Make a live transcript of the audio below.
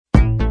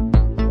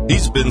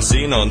He's been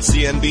seen on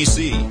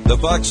CNBC, the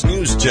Fox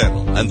News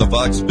Channel, and the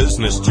Fox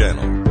Business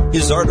Channel.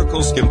 His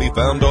articles can be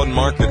found on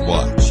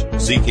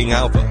MarketWatch, Seeking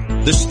Alpha,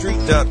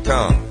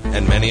 TheStreet.com,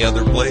 and many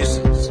other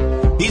places.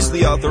 He's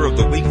the author of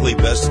the weekly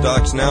Best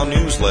Stocks Now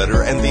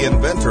newsletter and the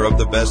inventor of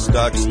the Best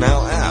Stocks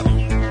Now app.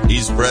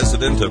 He's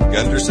president of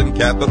Gunderson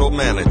Capital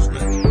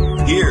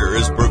Management. Here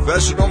is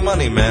professional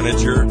money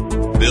manager,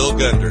 Bill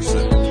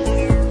Gunderson.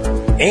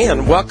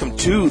 And welcome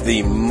to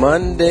the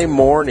Monday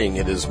morning.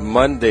 It is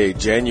Monday,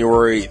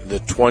 January the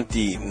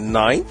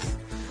 29th,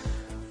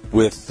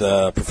 with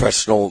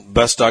professional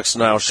Best Stocks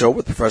Now show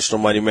with professional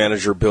money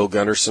manager Bill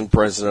Gunderson,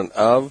 president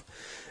of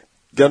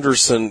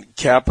Gunderson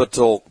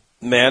Capital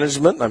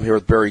Management. I'm here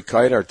with Barry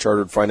Kite, our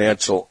chartered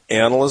financial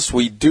analyst.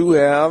 We do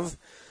have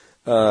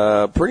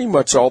pretty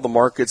much all the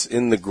markets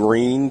in the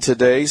green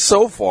today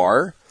so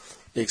far,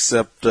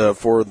 except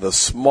for the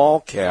small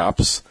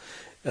caps.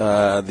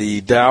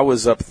 The Dow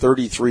is up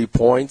 33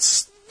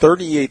 points,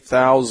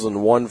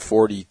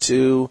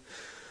 38,142.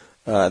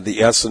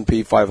 The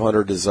S&P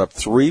 500 is up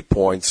 3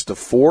 points to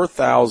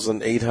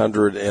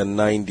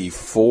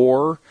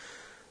 4,894.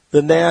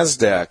 The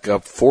NASDAQ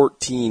up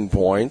 14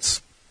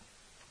 points.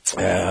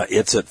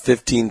 It's at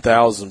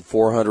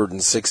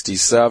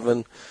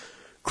 15,467.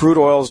 Crude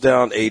oil's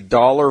down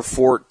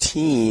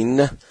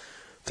 $1.14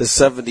 to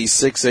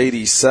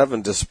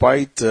 76.87,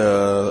 despite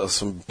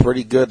some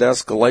pretty good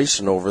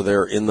escalation over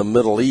there in the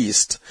Middle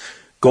East.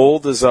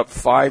 Gold is up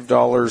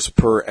 $5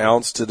 per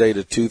ounce today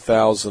to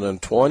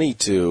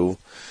 2,022,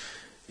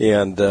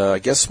 and I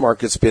guess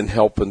market's being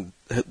helped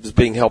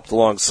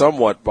along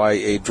somewhat by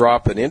a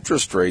drop in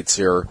interest rates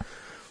here.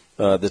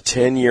 The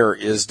 10-year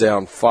is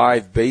down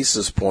 5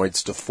 basis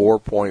points to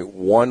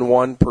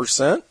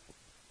 4.11%.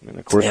 And,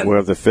 of course, we'll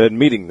have the Fed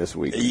meeting this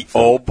week.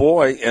 Oh,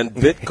 boy. And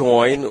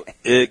Bitcoin,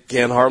 it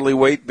can hardly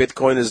wait.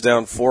 Bitcoin is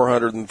down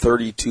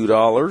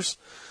 $432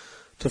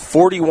 to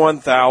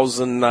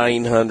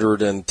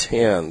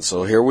 $41,910.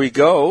 So here we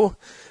go.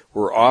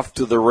 We're off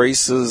to the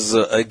races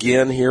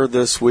again here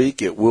this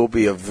week. It will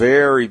be a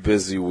very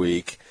busy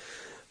week.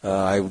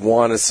 I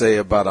want to say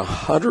about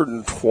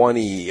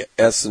 120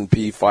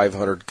 S&P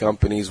 500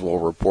 companies will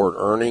report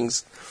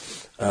earnings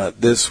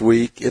this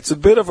week. It's a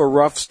bit of a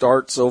rough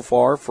start so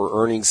far for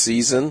earnings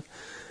season.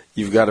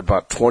 You've got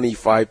about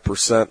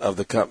 25% of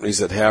the companies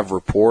that have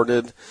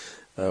reported.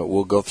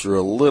 We'll go through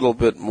a little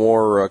bit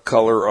more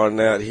color on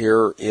that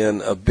here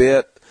in a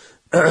bit.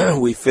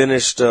 We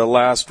finished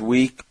last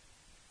week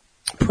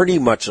pretty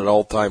much at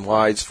all-time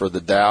highs for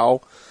the Dow,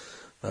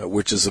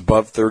 which is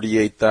above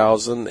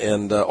 38,000,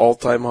 and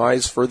all-time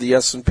highs for the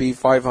S&P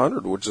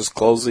 500, which is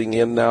closing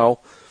in now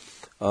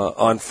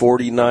on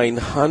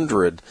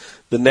 4,900.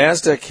 The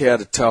NASDAQ had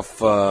a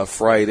tough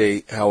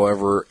Friday,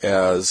 however,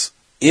 as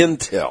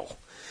Intel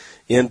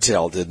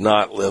did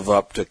not live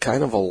up to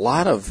kind of a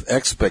lot of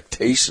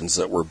expectations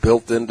that were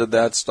built into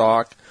that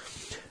stock.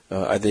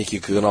 I think you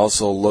can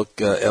also look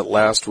at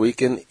last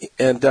week, and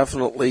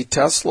definitely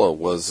Tesla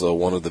was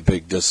one of the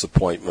big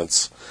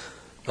disappointments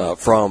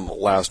from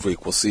last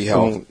week. We'll see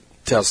how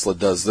Tesla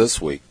does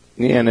this week.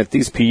 Yeah, and at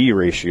these PE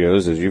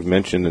ratios, as you've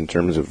mentioned, in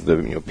terms of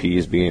the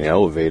PEs being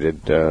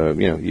elevated,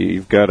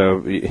 you've got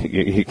to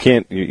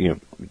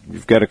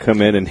you've got to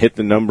come in and hit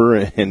the number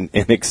and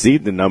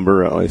exceed the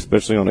number,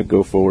 especially on a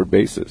go forward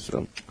basis.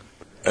 So.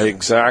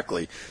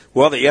 Exactly.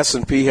 Well, the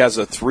S&P has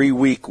a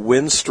 3-week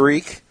win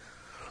streak.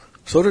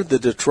 So did the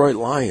Detroit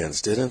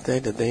Lions, didn't they?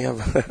 Did they have?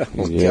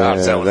 Yeah,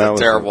 gosh, that was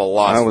a terrible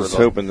loss. I was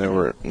hoping they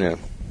were. Yeah.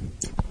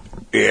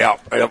 Yeah,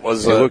 it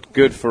was. They looked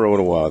good for a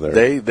little while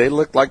there. They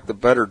looked like the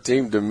better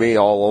team to me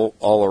all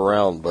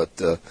around,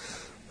 but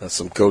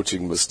some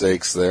coaching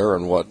mistakes there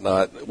and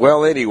whatnot.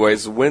 Well,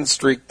 anyways, win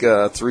streak,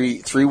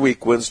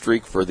 3-week win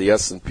streak for the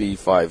S&P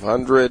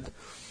 500.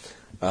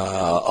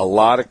 A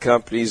lot of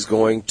companies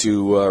going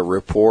to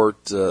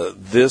report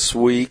this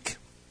week.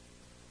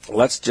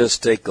 Let's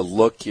just take a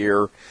look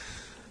here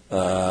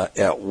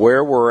at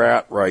where we're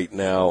at right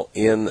now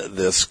in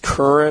this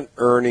current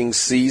earnings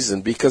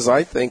season, because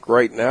I think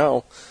right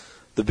now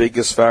the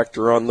biggest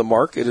factor on the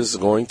market is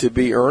going to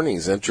be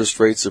earnings. Interest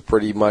rates are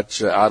pretty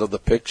much out of the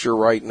picture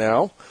right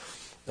now.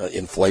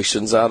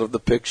 Inflation's out of the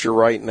picture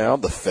right now.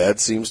 The Fed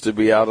seems to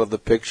be out of the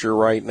picture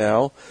right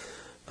now,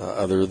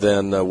 other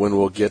than when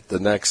we'll get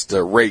the next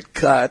rate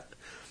cut.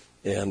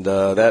 And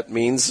that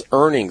means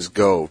earnings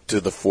go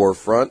to the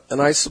forefront. And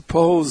I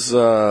suppose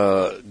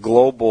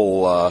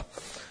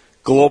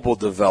global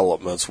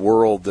developments,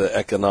 world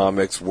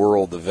economics,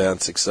 world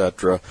events,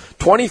 etc.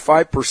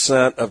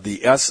 25% of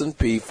the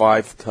S&P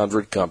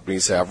 500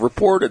 companies have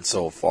reported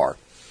so far.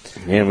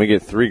 And we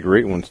get 3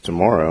 great ones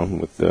tomorrow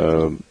with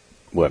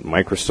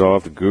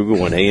Microsoft,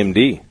 Google, and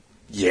AMD.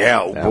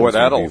 Yeah, boy,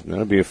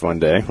 that'll be a fun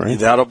day, right?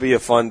 That'll be a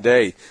fun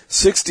day.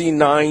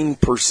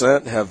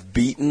 69% have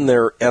beaten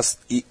their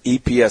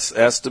EPS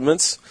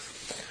estimates.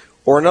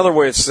 Or another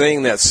way of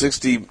saying that,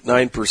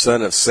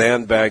 69% have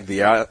sandbagged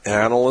the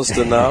analyst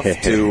enough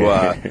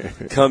to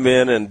come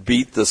in and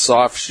beat the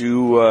soft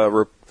shoe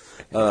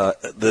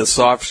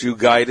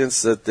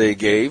guidance that they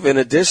gave. In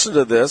addition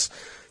to this,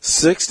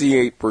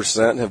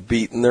 68% have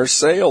beaten their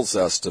sales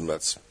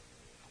estimates.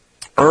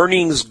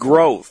 Earnings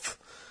growth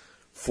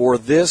for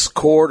this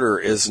quarter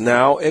is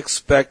now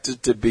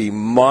expected to be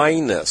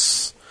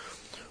minus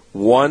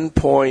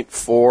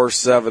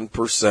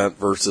 1.47%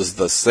 versus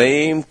the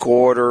same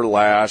quarter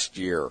last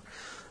year,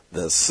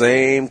 the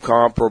same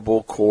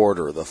comparable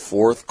quarter, the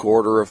fourth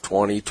quarter of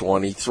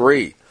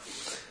 2023.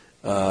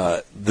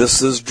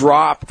 This has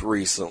dropped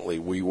recently.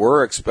 We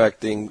were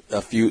expecting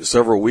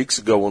several weeks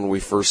ago when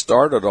we first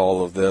started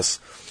all of this,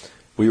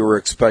 we were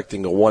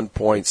expecting a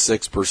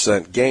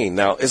 1.6% gain.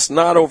 Now, it's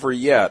not over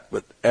yet,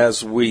 but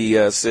as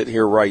we sit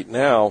here right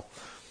now,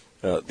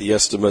 the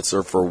estimates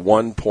are for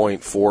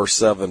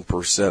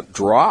 1.47%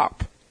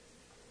 drop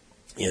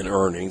in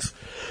earnings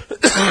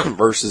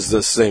versus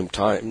this same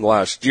time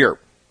last year.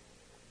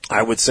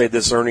 I would say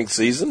this earnings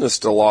season is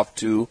still off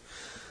to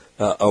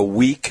a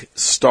weak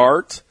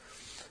start.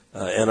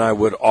 And I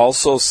would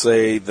also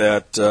say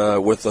that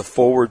with a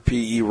forward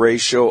PE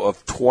ratio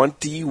of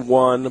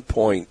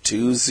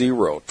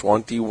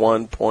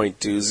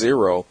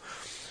 21.20,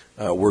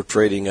 we're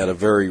trading at a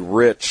very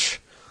rich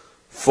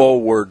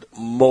forward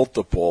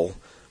multiple.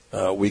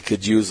 We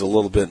could use a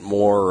little bit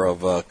more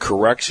of a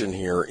correction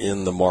here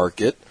in the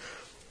market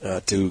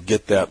to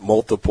get that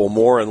multiple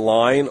more in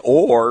line,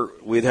 or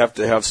we'd have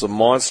to have some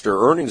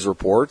monster earnings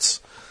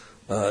reports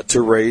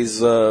to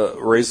raise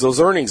those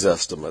earnings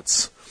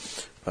estimates.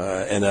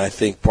 And I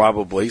think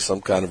probably some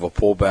kind of a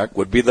pullback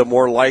would be the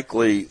more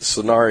likely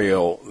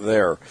scenario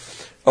there.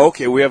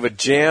 Okay, we have a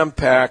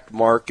jam-packed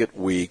market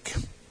week.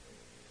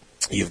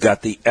 You've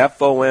got the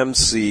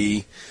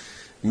FOMC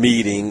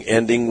meeting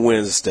ending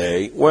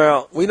Wednesday.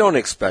 Well, we don't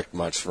expect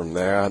much from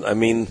that. I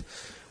mean,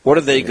 what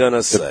are they going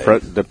to say?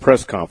 The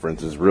press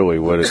conference is really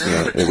what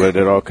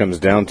it all comes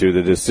down to.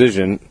 The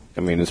decision, I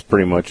mean, it's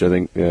pretty much, I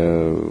think,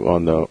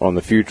 on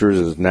the futures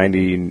is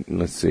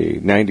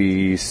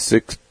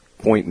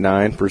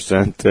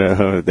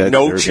 96.9%. That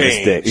no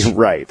change.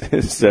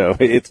 Right. So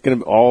it's going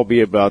to all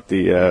be about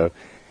the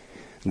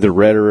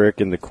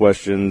rhetoric and the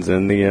questions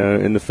and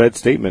the Fed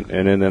statement,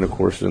 and then of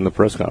course in the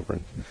press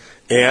conference.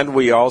 And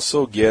we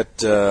also get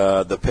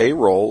the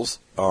payrolls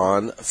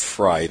on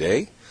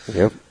Friday.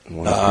 Yep.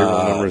 When the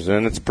payroll numbers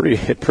in, it's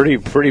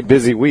pretty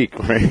busy week,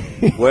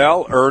 right?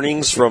 Well,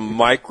 earnings from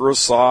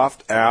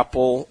Microsoft,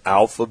 Apple,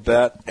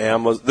 Alphabet,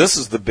 Amazon. This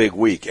is the big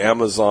week.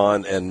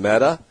 Amazon and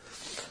Meta.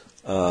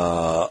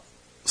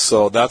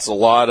 So that's a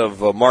lot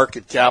of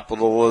market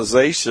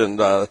capitalization,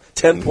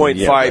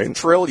 10.5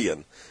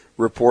 trillion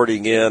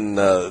reporting in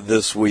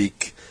this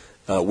week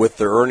with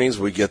their earnings.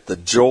 We get the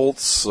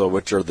JOLTS,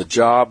 which are the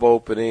job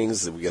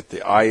openings. We get the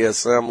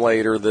ISM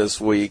later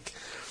this week.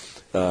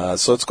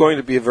 So it's going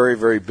to be a very,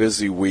 very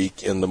busy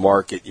week in the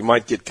market. You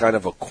might get kind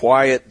of a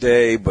quiet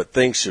day, but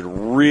things should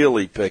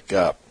really pick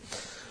up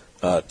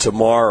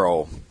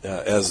tomorrow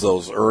as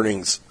those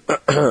earnings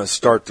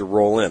start to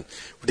roll in.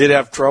 We did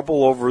have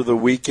trouble over the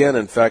weekend.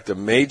 In fact, a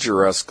major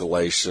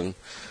escalation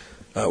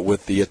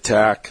with the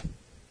attack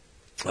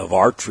of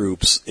our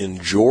troops in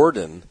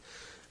Jordan.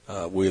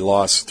 We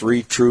lost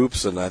 3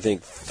 troops, and I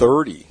think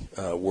 30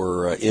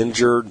 were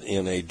injured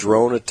in a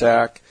drone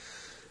attack.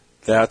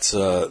 That's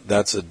a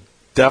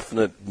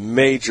definite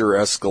major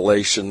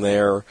escalation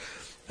there.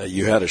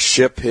 You had a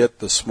ship hit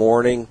this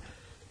morning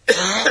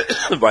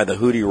by the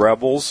Houthi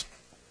rebels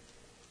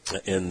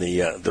in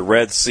the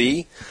Red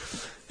Sea,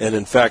 and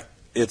in fact,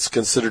 it's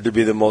considered to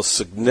be the most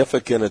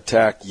significant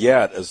attack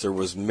yet, as there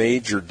was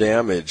major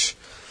damage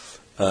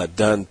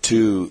done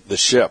to the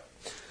ship.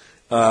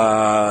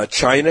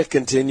 China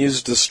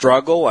continues to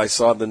struggle. I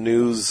saw the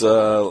news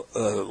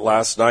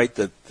last night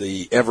that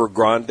the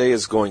Evergrande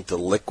is going to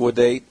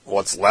liquidate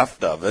what's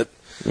left of it.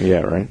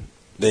 Yeah, right.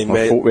 They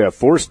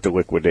forced to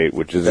liquidate,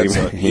 which is it's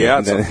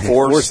a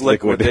forced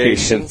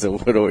liquidation.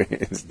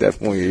 It's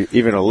definitely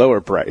even a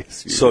lower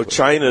price. Usually. So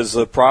China's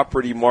a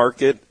property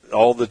market.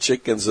 All the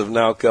chickens have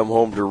now come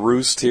home to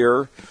roost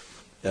here,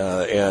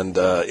 and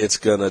it's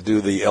going to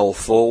do the El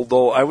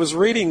Foldo. I was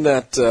reading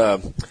that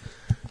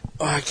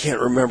I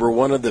can't remember,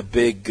 one of the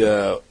big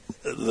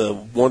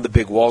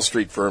Wall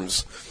Street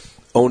firms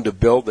owned a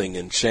building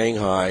in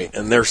Shanghai,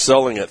 and they're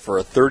selling it for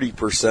a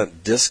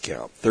 30%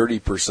 discount.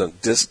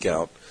 30%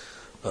 discount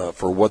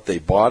for what they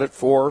bought it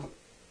for.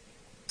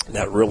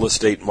 That real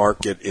estate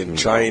market in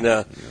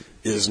China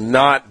is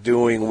not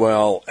doing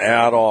well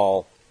at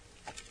all.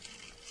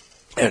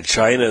 And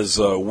China's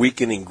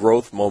weakening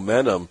growth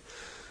momentum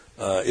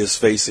is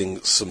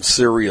facing some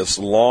serious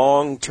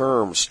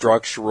long-term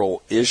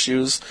structural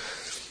issues.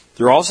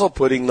 They're also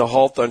putting the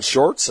halt on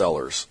short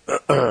sellers,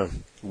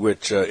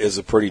 which is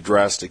a pretty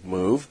drastic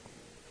move.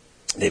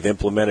 They've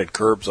implemented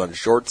curbs on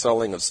short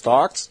selling of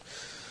stocks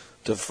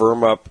to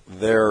firm up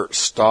their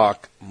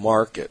stock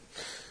market.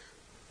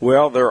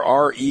 Well, there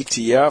are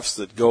ETFs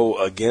that go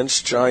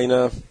against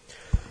China.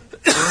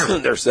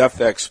 There's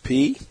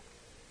FXP.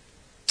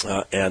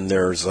 And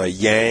there's a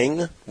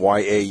Yang,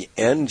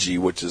 Y-A-N-G,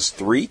 which is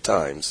 3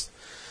 times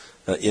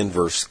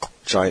inverse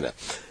China.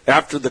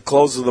 After the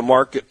close of the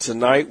market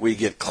tonight, we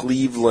get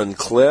Cleveland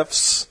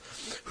Cliffs,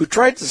 who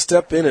tried to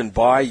step in and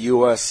buy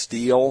U.S.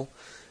 Steel.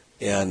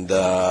 And,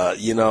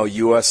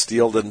 U.S.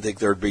 Steel didn't think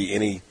there'd be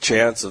any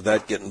chance of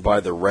that getting by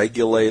the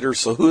regulator.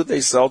 So who did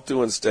they sell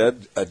to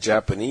instead? A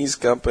Japanese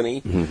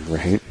company.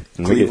 Right.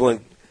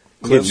 Cleveland.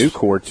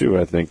 Nucor, too,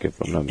 I think,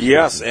 if I'm not mistaken.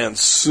 Yes, and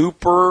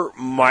Super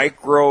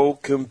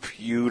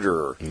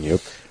Microcomputer. Yep.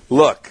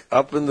 Look,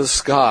 up in the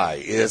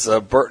sky is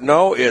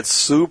it's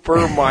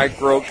Super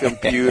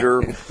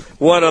Microcomputer,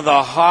 one of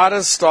the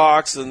hottest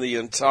stocks in the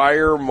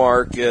entire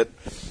market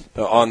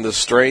on the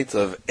strength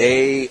of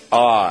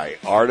AI,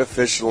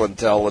 artificial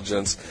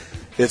intelligence.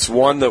 It's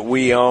one that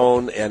we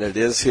own, and it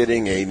is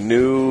hitting a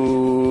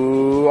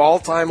new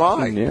all-time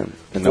high. Yeah,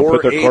 and they'll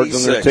put their cards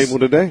on their table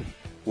today.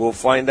 We'll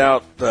find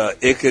out.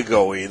 It could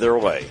go either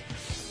way.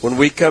 When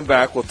we come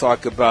back, we'll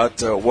talk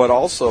about what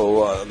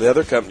also the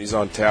other companies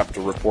on tap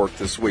to report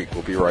this week.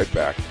 We'll be right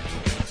back.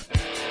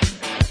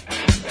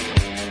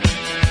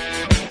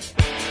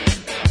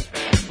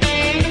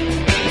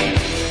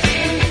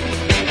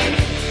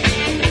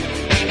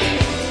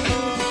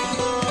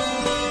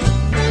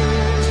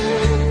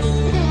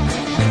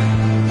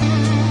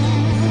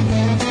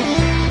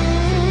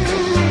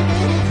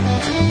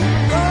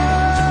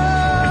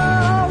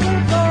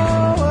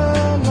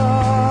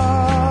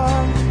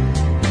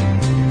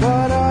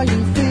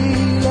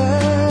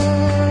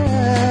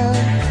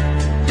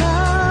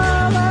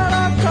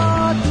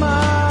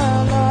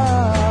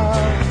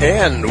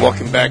 And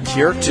welcome back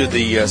here to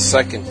the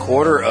second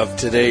quarter of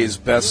today's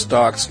Best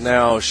Stocks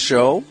Now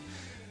show.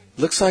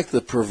 Looks like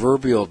the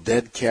proverbial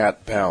dead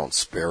cat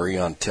bounce, Barry,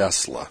 on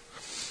Tesla.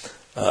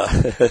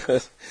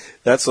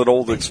 That's an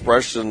old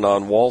expression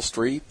on Wall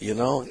Street, a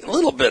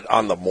little bit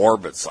on the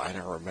morbid side.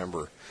 I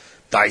remember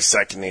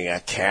dissecting a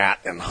cat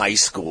in high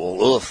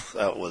school.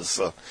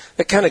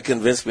 That kind of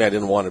convinced me I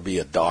didn't want to be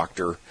a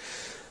doctor.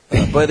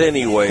 But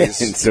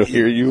anyways. And so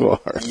here you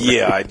are.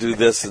 Yeah, I do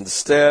this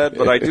instead.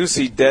 But I do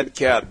see dead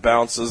cat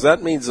bounces.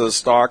 That means a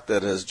stock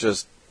that has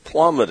just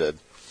plummeted,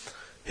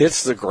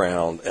 hits the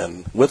ground,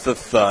 and with a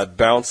thud,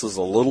 bounces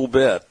a little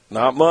bit.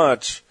 Not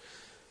much.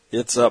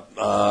 It's up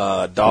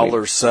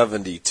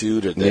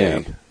 $1.72 today.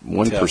 Yeah,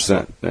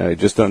 1%.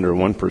 Just under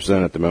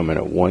 1% at the moment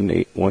at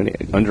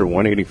under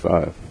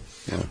 185.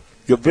 Yeah.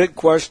 The big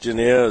question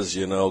is,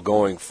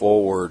 going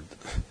forward.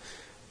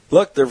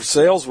 Look, their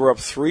sales were up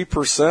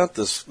 3%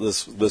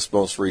 this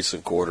most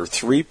recent quarter.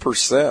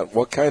 3%.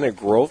 What kind of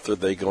growth are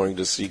they going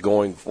to see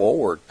going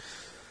forward?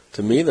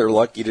 To me, they're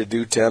lucky to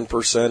do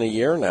 10% a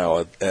year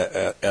now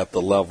at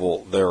the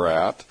level they're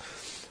at.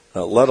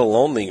 Let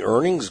alone the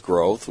earnings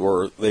growth,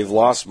 where they've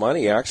lost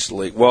money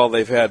actually. Well,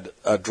 they've had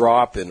a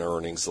drop in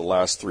earnings the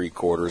last 3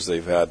 quarters.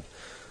 They've had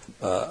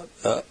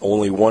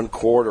only one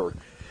quarter.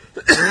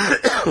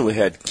 We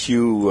had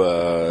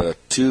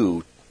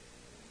Q2,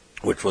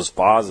 which was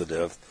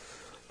positive.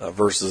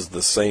 Versus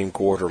the same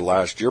quarter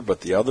last year,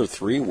 but the other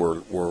 3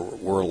 were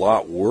a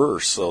lot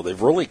worse. So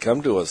they've really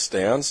come to a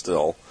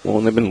standstill. Well,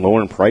 and they've been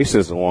lowering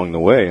prices along the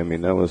way. I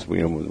mean, that was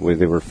the way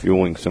they were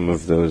fueling some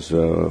of those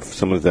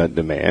some of that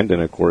demand.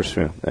 And of course,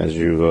 as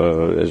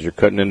you're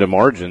cutting into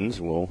margins,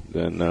 well,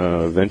 then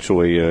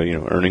eventually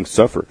earnings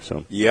suffer.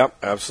 So yep,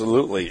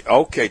 absolutely.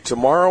 Okay,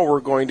 tomorrow we're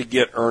going to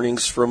get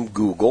earnings from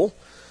Google.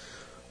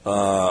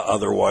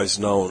 Otherwise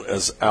known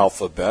as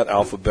Alphabet.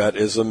 Alphabet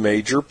is a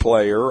major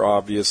player,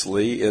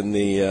 obviously, in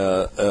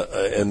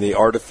the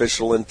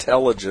artificial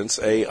intelligence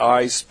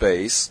AI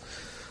space.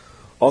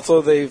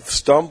 Although they've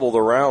stumbled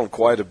around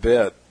quite a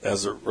bit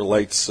as it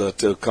relates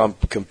to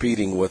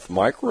competing with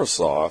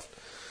Microsoft.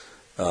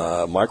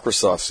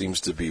 Microsoft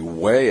seems to be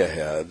way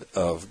ahead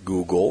of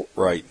Google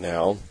right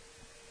now.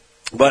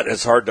 But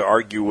it's hard to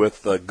argue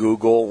with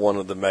Google, one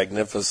of the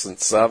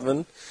Magnificent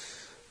Seven.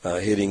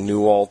 Hitting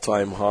new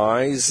all-time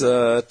highs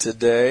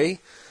today.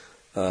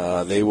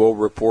 They will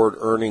report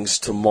earnings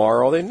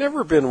tomorrow. They've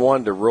never been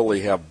one to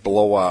really have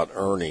blowout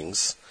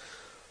earnings.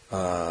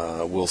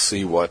 We'll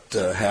see what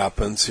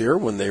happens here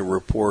when they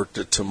report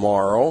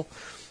tomorrow.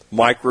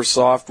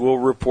 Microsoft will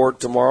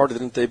report tomorrow.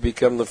 Didn't they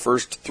become the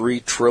first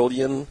 $3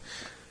 trillion?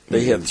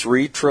 They had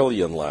 $3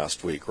 trillion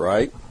last week,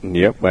 right?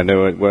 Yep, I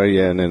know it. Well,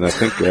 yeah, and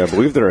I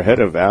believe they're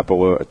ahead of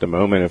Apple at the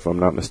moment, if I'm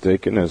not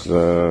mistaken, as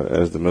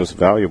the most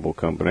valuable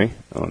company.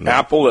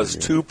 Apple is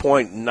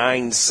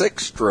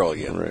 $2.96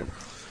 trillion. Right.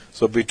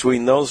 So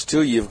between those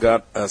two, you've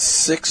got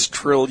 $6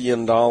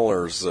 trillion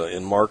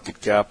in market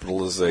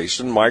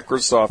capitalization.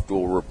 Microsoft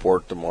will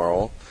report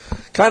tomorrow.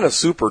 Kind of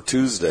Super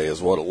Tuesday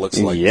is what it looks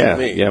like to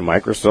me. Yeah,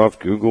 Microsoft,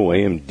 Google,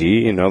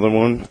 AMD, another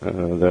one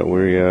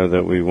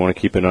that we want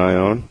to keep an eye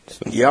on.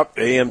 So. Yep,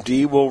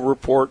 AMD will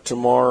report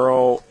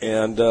tomorrow,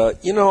 and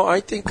I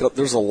think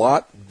there's a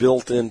lot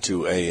built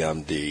into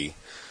AMD.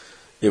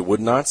 It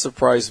would not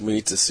surprise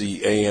me to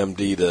see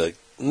AMD to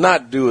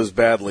not do as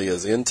badly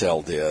as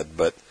Intel did,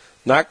 but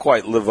not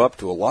quite live up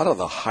to a lot of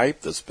the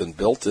hype that's been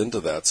built into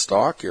that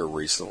stock here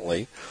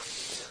recently.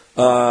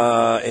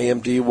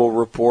 AMD will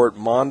report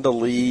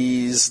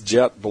Mondelez,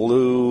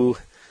 JetBlue,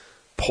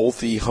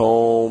 Pulte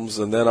Homes,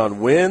 and then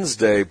on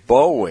Wednesday,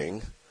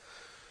 Boeing.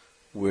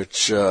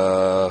 which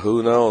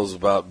who knows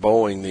about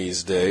Boeing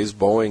these days.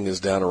 Boeing is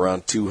down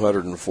around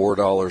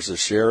 $204 a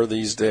share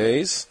these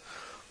days.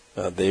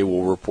 They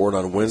will report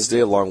on Wednesday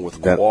along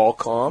with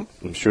Qualcomm.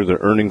 I'm sure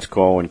the earnings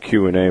call and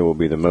Q&A will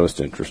be the most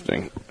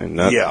interesting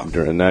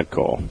during that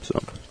call. So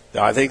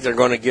I think they're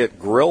going to get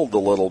grilled a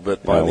little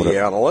bit by the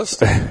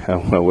analyst.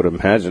 I would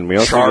imagine. We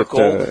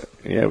also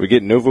we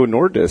get Novo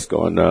Nordisk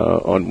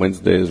on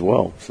Wednesday as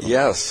well. So.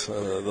 Yes,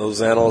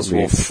 those analysts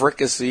will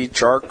fricassee,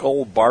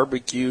 charcoal,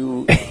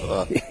 barbecue,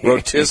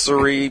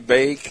 rotisserie,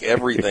 bake,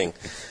 everything.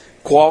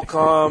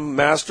 Qualcomm,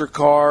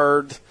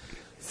 MasterCard,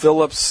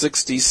 Philips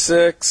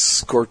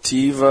 66,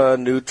 Corteva,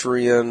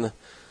 Nutrien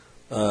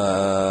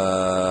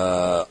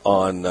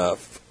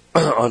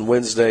on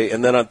Wednesday,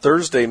 and then on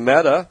Thursday,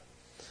 Meta.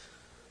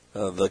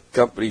 The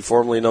company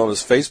formerly known as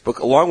Facebook,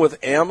 along with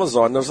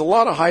Amazon. There's a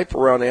lot of hype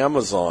around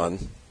Amazon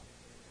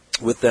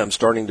with them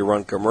starting to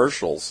run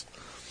commercials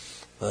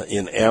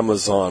in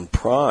Amazon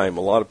Prime.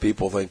 A lot of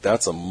people think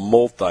that's a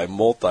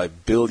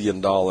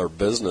multi-billion-dollar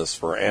business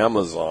for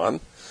Amazon.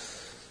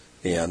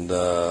 And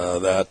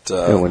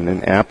and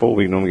then Apple,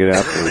 we don't get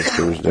Apple this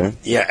Thursday.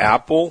 Yeah,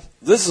 Apple.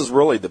 This is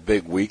really the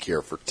big week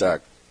here for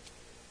tech.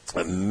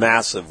 A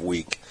massive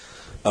week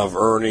of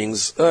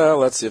earnings.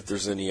 Let's see if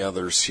there's any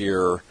others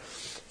here.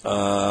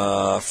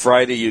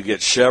 Friday you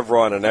get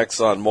Chevron and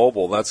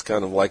ExxonMobil. That's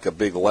kind of like a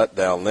big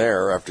letdown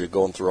there after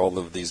going through all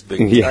of these big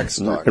tech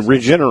stocks.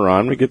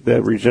 Regeneron, we get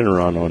that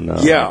Regeneron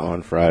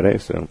on Friday.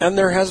 So, and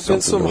there has been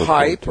some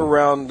hype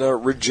around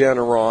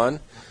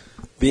Regeneron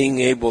being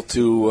able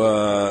to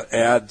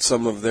add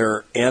some of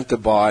their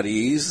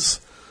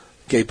antibodies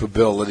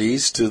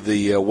capabilities to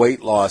the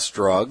weight loss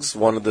drugs.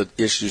 One of the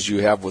issues you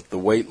have with the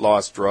weight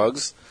loss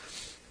drugs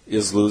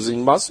is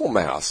losing muscle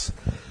mass.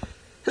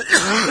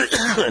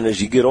 And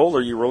as you get older,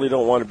 you really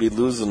don't want to be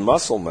losing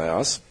muscle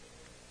mass.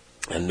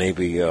 And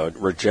maybe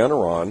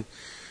Regeneron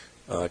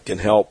can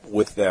help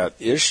with that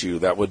issue.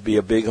 That would be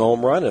a big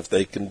home run if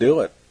they can do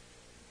it.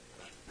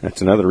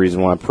 That's another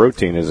reason why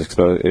protein is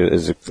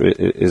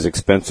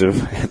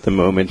expensive at the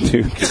moment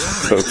too.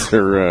 Folks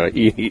are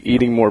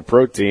eating more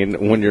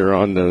protein when you're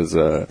on those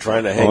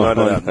trying to hang on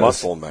to that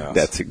muscle mass.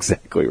 That's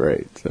exactly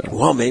right. So.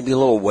 Well, maybe a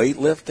little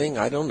weightlifting.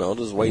 I don't know.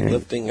 Does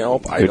weightlifting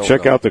help? I don't know.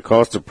 Check out the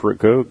cost of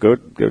go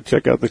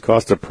check out the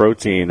cost of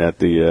protein at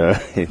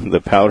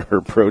the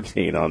powder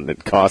protein on the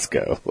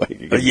Costco.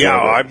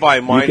 I buy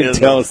mine. You can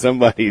tell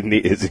somebody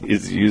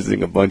is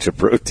using a bunch of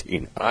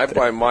protein. I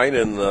buy mine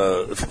in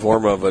the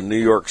form of a New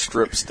York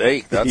strip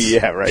steak. That's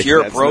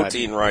pure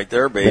protein right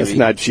there, baby. That's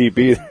not cheap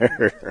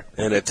either.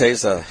 And it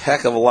tastes a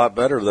heck of a lot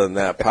better than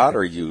that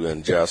powder you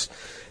ingest.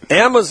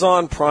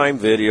 Amazon Prime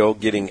Video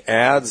getting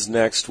ads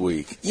next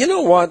week. You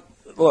know what?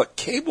 Look,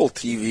 cable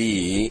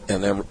TV,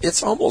 and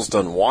it's almost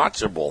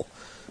unwatchable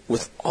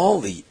with all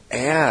the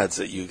ads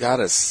that you got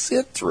to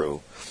sit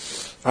through.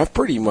 I've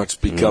pretty much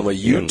become a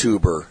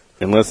YouTuber.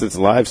 Unless it's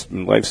live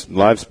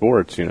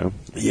sports, you know.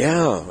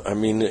 Yeah, I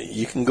mean,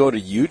 you can go to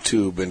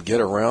YouTube and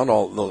get around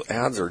all those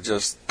ads are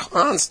just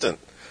constant.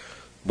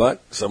 But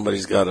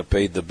somebody's got to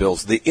pay the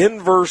bills. The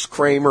Inverse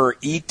Kramer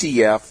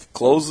ETF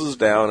closes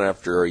down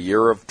after a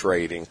year of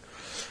trading.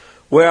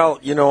 Well,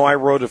 you know, I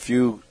wrote a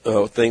few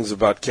things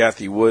about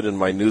Cathie Wood in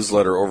my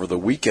newsletter over the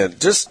weekend,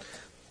 just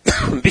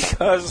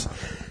because,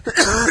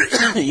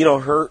 you know,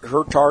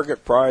 her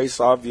target price,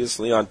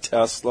 obviously, on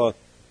Tesla,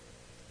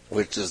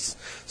 which is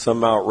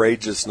some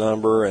outrageous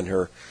number, and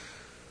her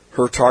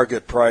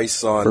target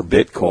price on for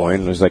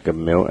Bitcoin was like $1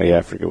 million.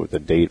 I forget what the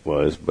date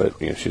was, but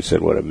you know, she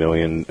said $1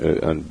 million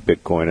on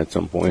Bitcoin at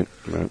some point.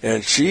 Right?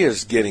 And she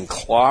is getting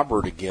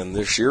clobbered again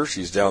this year.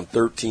 She's down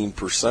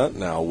 13%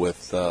 now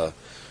with the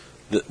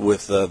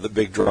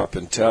big drop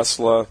in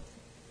Tesla.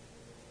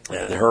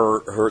 And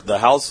the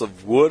House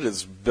of Wood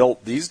is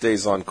built these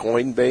days on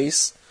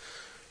Coinbase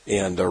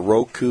and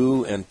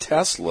Roku and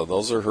Tesla.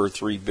 Those are her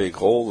three big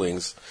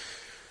holdings.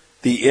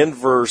 The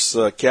Inverse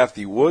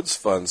Cathie Woods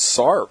fund,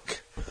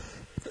 SARK,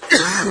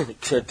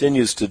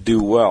 continues to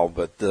do well,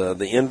 but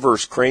the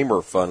Inverse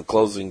Kramer fund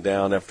closing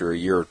down after a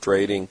year of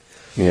trading.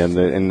 Yeah,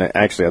 and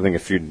actually, I think a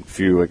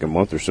few like a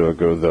month or so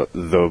ago,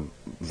 the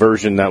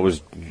version that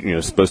was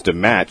supposed to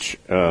match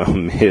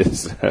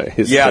his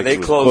they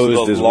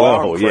closed as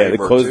well. Kramer, they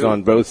closed too.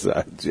 On both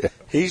sides. Yeah.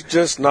 He's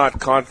just not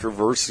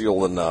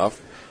controversial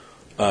enough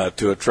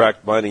to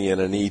attract money in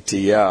an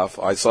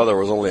ETF. I saw there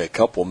was only a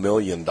couple $1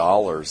 million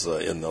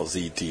in those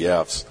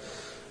ETFs,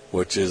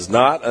 which is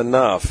not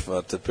enough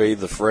to pay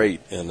the freight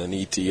in an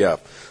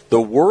ETF.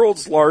 The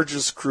world's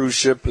largest cruise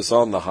ship is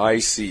on the high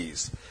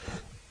seas.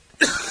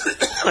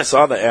 I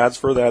saw the ads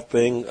for that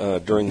thing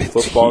during the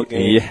football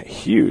game. Yeah,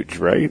 huge,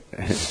 right?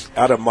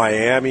 Out of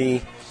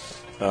Miami,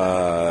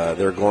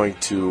 they're going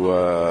to.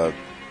 I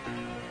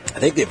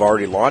think they've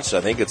already launched.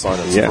 I think it's on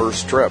its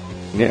first trip.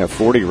 Yeah,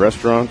 40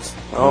 restaurants.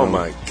 Oh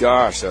my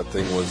gosh, that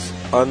thing was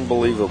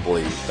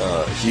unbelievably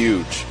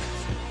huge.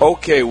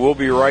 Okay, we'll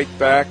be right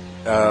back.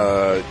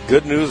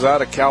 Good news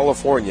out of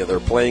California. They're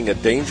playing a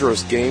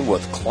dangerous game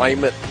with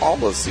climate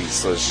policy,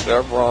 says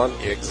Chevron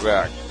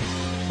exec.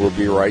 We'll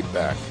be right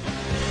back.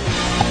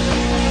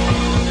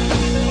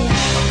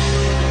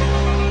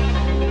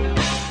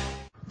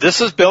 This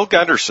is Bill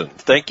Gunderson.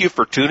 Thank you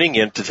for tuning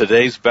in to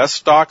today's Best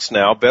Stocks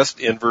Now, Best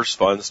Inverse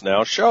Funds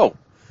Now show.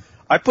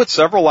 I put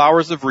several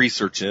hours of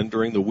research in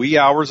during the wee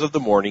hours of the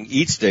morning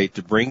each day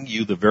to bring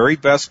you the very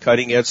best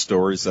cutting-edge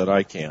stories that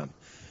I can.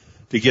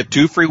 To get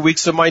 2 free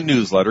weeks of my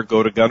newsletter,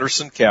 go to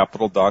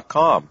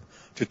GundersonCapital.com.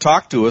 To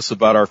talk to us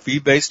about our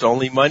fee-based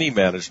only money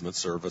management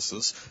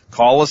services,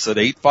 call us at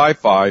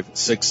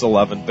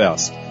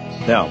 855-611-BEST.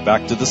 Now,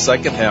 back to the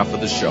second half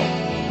of the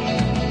show.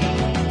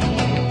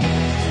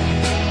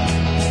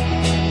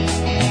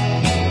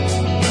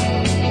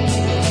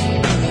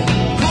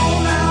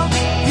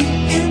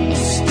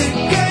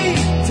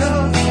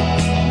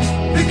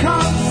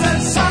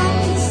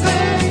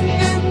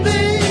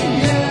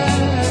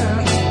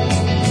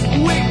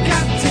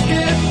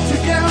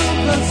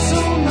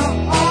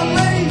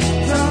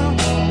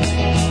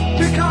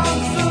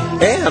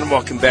 And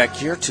welcome back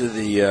here to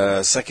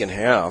the second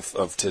half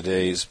of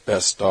today's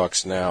Best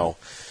Stocks Now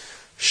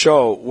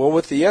show. Well,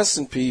 with the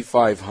S&P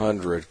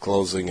 500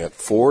 closing at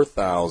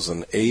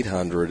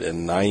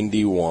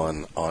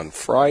 4,891 on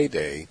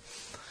Friday,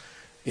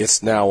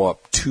 it's now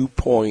up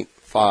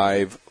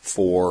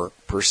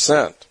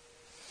 2.54%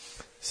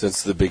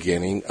 since the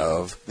beginning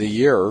of the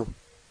year.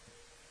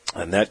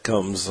 And that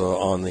comes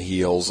on the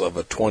heels of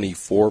a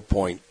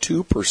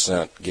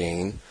 24.2%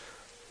 gain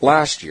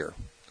last year.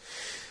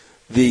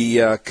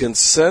 The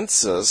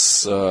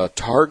consensus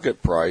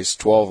target price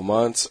 12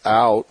 months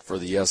out for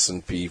the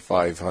S&P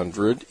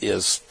 500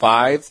 is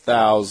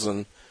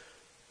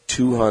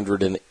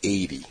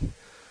 5,280.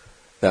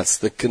 That's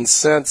the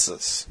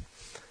consensus.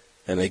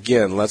 And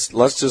again, let's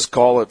just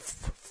call it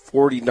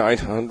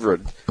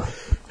 4,900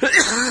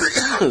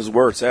 is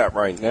where it's at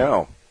right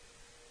now.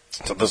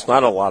 So there's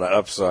not a lot of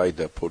upside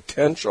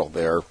potential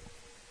there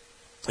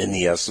in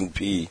the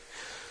S&P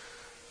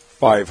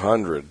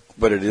 500,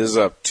 but it is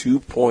up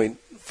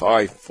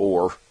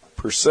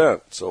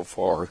 2.54% so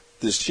far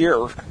this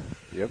year.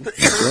 Yep.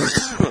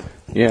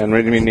 Yeah, and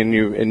I mean,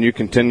 and you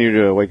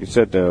continue to, like you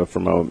said,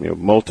 from a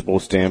multiple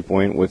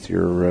standpoint with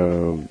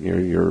your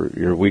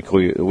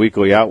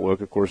weekly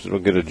outlook. Of course, it'll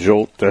get a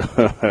jolt.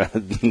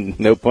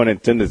 No pun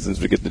intended,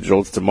 since we get the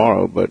jolts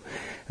tomorrow, but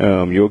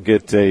you'll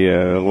get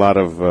a lot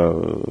of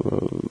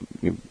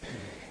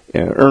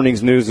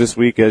earnings news this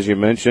week, as you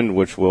mentioned,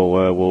 which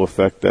will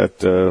affect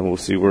that. We'll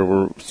see where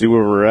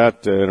we're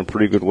at in a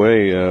pretty good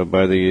way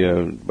by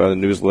the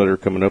newsletter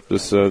coming up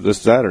this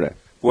Saturday.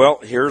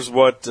 Well, here's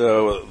what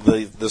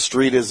the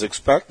street is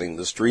expecting.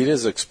 The street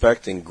is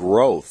expecting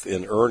growth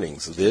in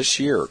earnings this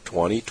year,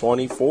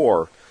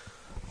 2024,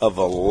 of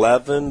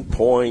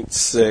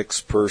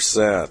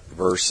 11.6%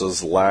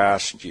 versus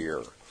last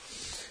year.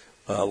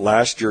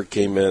 Last year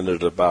came in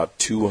at about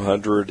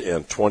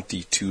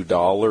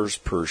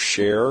 $222 per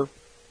share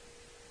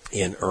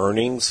in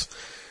earnings,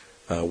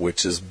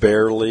 which is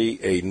barely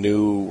a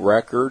new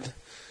record.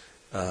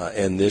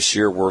 And this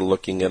year we're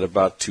looking at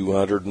about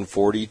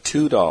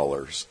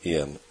 $242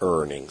 in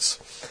earnings.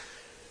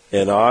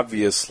 And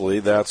obviously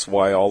that's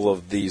why all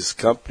of these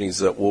companies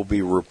that will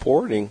be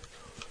reporting,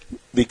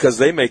 because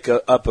they make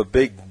up a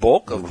big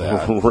bulk of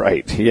that.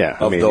 Right, yeah.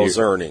 Of those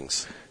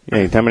earnings.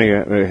 Yeah, how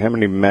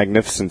many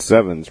Magnificent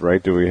Sevens,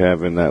 right, do we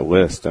have in that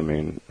list? I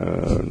mean,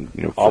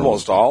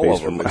 almost all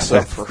of them,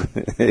 except for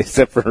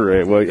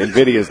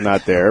Nvidia's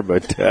not there,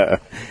 but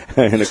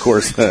and of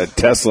course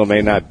Tesla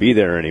may not be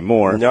there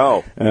anymore.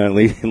 No, at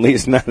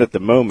least not at the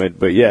moment.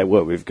 But yeah,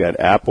 we've got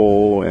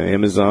Apple,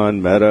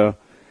 Amazon, Meta,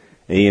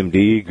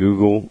 AMD,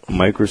 Google,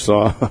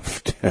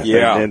 Microsoft.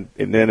 Yeah,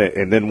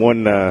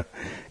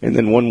 and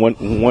then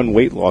one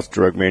weight loss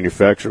drug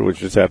manufacturer, which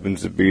just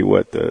happens to be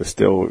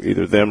still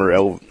either them or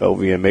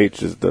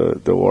LVMH is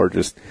the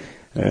largest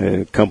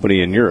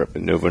company in Europe,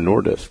 in Novo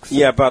Nordisk. So.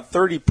 Yeah, about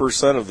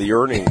 30% of the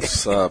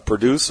earnings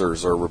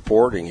producers are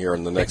reporting here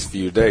in the next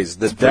few days.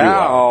 The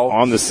Dow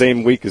on the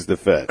same week as the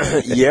Fed.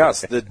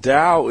 Yes, the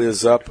Dow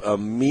is up a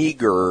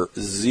meager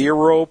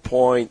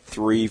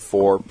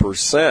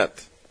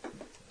 0.34%.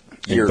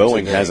 And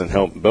Boeing hasn't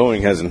helped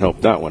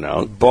that one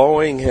out.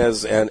 Boeing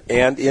has and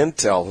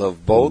Intel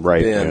have both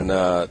been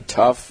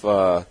tough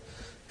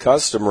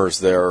customers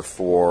there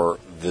for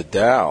the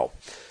Dow.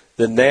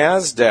 The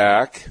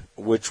NASDAQ,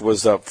 which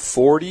was up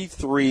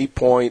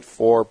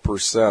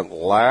 43.4%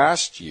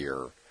 last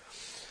year,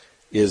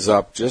 is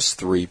up just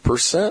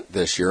 3%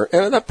 this year.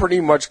 And that pretty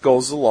much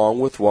goes along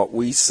with what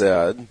we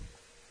said,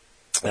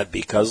 that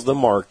because the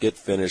market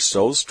finished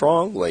so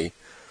strongly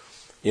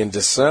in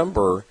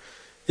December,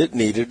 it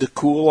needed to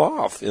cool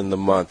off in the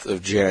month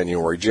of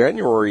January.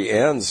 January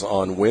ends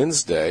on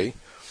Wednesday.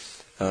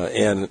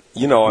 And,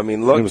 look,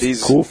 it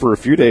was cool for a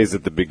few days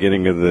at the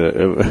beginning of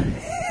the...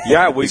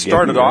 Yeah, we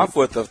started off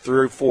with a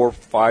 3, 4,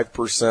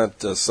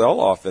 5%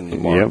 sell-off in the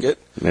market.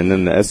 Yep. And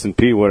then the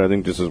S&P, what I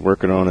think this is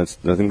working on, I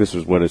think this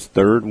was its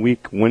third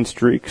week win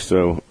streak.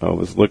 So I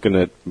was looking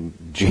at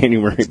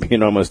January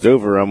being almost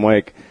over. I'm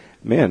like,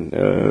 man,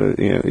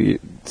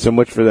 so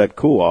much for that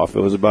cool off.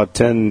 It was about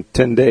 10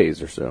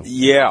 days or so.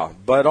 Yeah,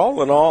 but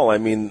all in all,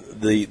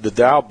 the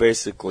Dow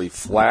basically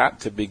flat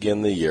to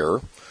begin the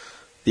year.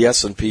 The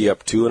S&P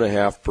up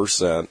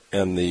 2.5%,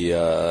 and the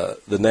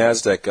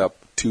NASDAQ up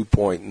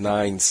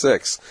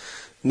 2.96.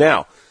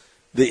 Now,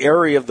 the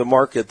area of the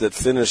market that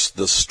finished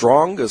the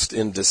strongest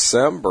in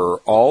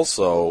December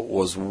also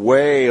was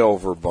way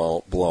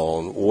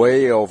overblown,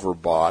 way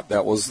overbought.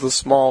 That was the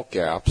small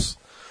caps.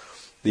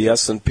 The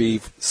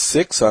S&P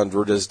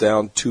 600 is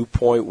down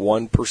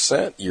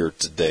 2.1% year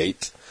to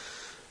date.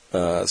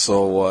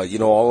 So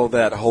all of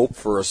that hope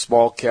for a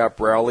small cap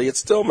rally, it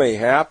still may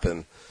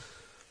happen,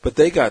 but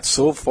they got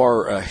so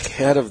far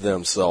ahead of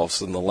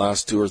themselves in the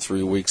last 2 or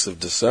 3 weeks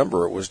of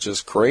December. It was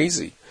just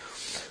crazy.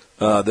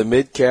 The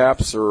mid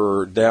caps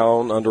are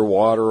down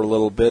underwater a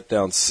little bit,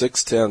 down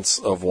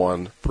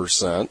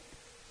 0.6%.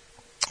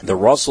 The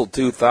Russell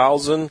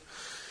 2000,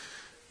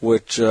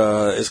 which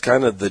is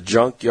kind of the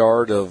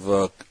junkyard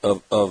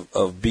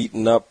of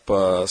beaten up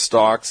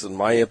stocks, in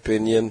my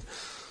opinion.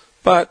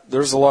 But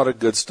there's a lot of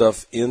good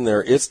stuff in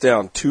there. It's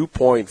down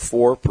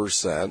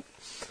 2.4%.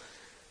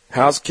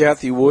 How's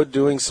Cathie Wood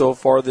doing so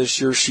far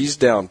this year? She's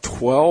down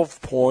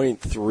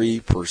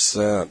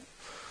 12.3%.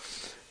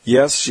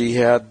 Yes, she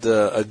had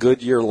a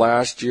good year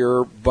last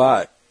year,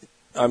 but,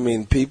 I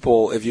mean,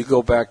 people, if you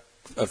go back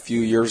a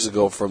few years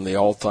ago from the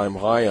all-time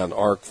high on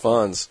ARK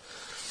funds,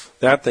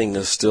 that thing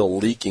is still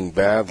leaking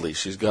badly.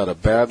 She's got a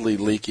badly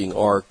leaking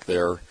ARK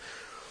there.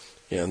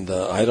 And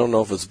I don't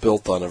know if it's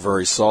built on a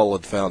very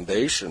solid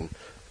foundation.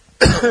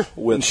 And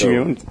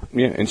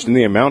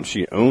the amount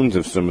she owns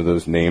of some of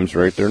those names,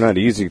 right? It's not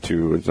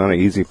an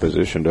easy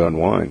position to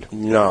unwind.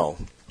 No.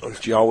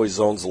 She always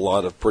owns a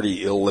lot of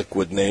pretty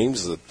illiquid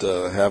names that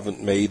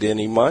haven't made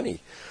any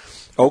money.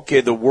 Okay,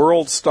 the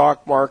world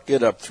stock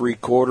market up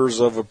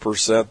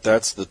 0.75%.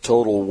 That's the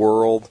total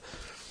world.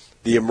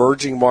 The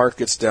emerging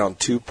markets down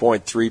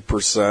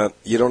 2.3%.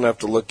 You don't have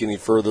to look any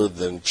further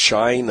than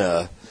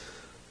China.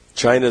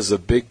 China's a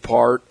big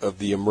part of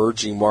the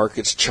emerging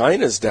markets.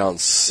 China's down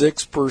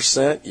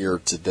 6% year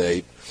to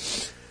date.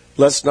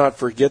 Let's not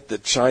forget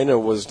that China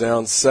was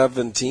down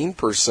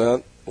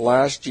 17%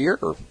 last year.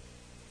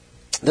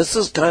 This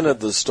is kind of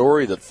the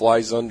story that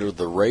flies under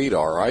the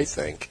radar, I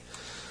think,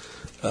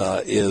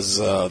 is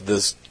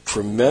this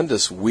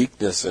tremendous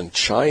weakness in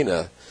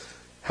China.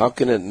 How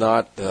can it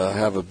not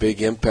have a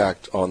big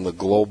impact on the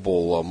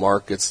global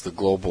markets, the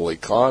global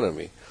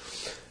economy?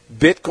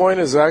 Bitcoin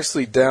is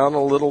actually down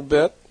a little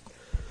bit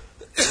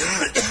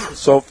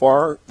so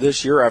far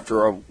this year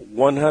after a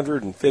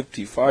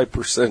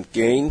 155%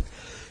 gain.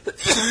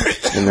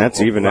 And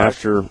that's even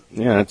after all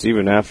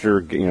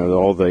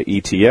the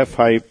ETF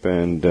hype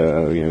and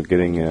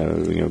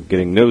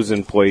getting those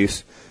in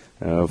place.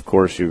 Of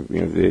course,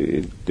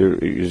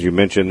 as you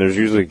mentioned, there's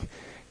usually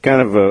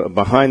kind of a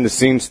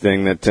behind-the-scenes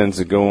thing that tends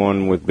to go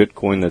on with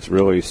Bitcoin that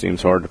really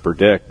seems hard to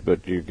predict.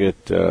 But you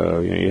get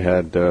you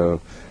had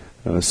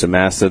some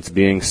assets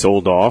being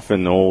sold off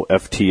in the old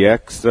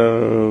FTX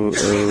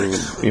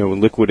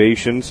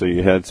liquidation, so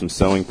you had some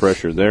selling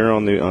pressure there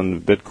on the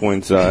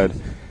Bitcoin side.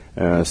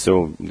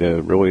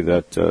 Really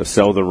that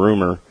sell the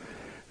rumor,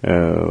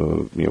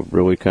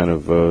 really kind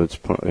of it's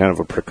kind of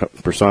a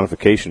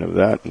personification of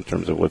that in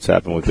terms of what's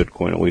happened with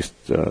Bitcoin, at least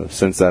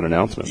since that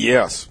announcement.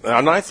 Yes,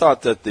 and I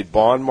thought that the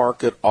bond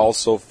market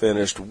also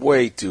finished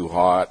way too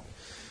hot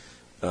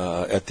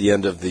at the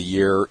end of the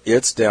year.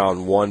 It's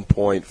down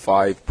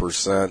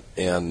 1.5%,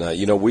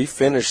 and we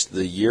finished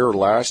the year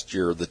last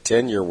year. The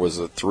 10-year was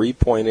at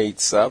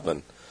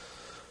 3.87.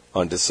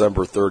 On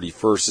December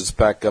 31st, it's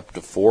back up to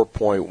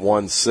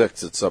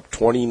 4.16. It's up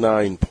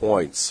 29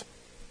 points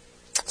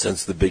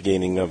since the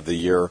beginning of the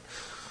year.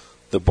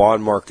 The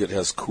bond market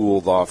has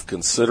cooled off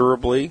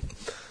considerably.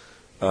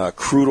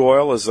 Crude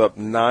oil is up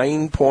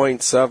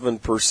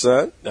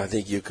 9.7%. I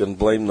think you can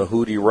blame the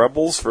Houthi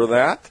rebels for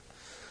that.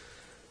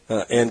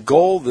 And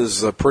gold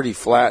is pretty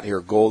flat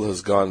here. Gold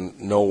has gone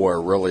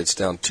nowhere, really. It's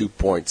down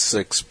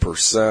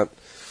 2.6%.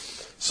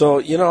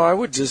 So, I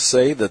would just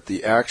say that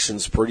the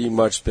action's pretty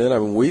much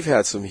been, we've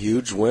had some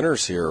huge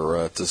winners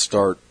here to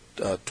start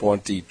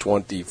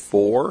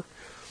 2024.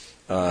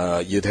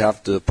 You'd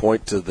have to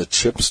point to the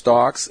chip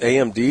stocks.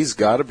 AMD's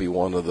got to be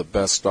one of the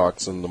best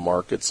stocks in the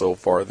market so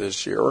far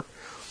this year.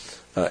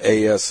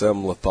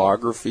 ASM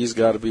Lithography's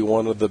got to be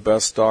one of the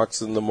best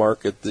stocks in the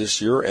market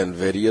this year.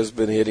 NVIDIA's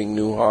been hitting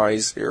new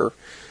highs here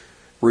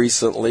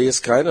recently. It's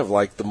kind of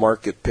like the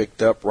market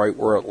picked up right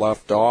where it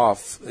left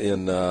off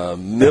in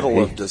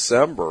middle of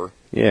December.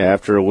 Yeah,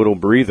 after a little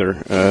breather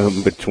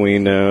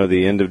between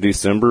the end of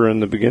December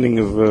and the beginning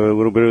of a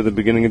little bit of the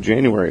beginning of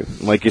January,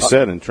 like you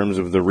said, in terms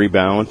of the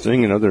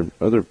rebalancing and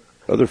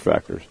other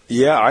factors.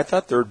 Yeah, I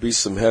thought there would be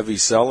some heavy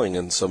selling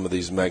in some of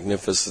these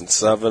Magnificent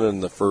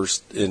Seven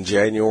in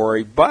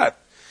January, but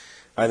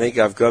I think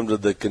I've come to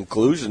the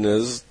conclusion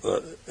is,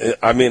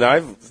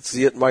 I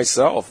see it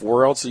myself.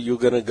 Where else are you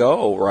going to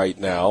go right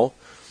now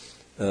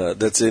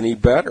that's any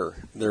better?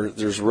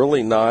 There's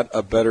really not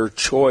a better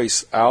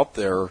choice out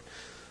there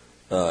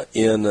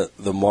in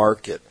the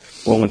market.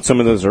 Well, and some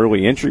of those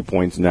early entry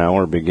points now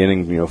are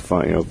beginning,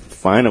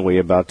 finally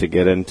about to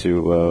get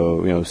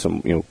into,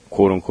 some,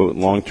 quote unquote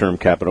long-term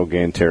capital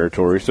gain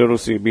territory. So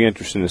it'll be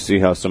interesting to see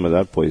how some of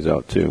that plays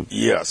out too.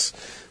 Yes,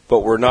 but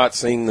we're not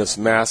seeing this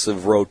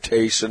massive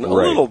rotation. A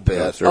little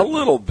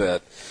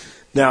bit.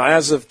 Now,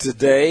 as of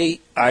today,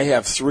 I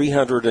have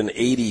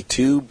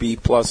 382 B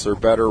plus or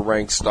better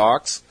ranked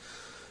stocks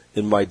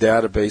in my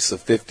database of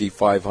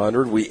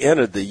 5,500. We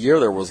ended the year,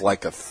 there was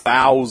like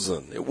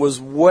 1,000. It was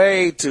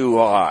way too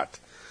hot.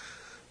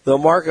 The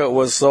market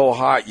was so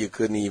hot you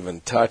couldn't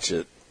even touch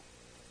it.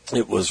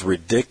 It was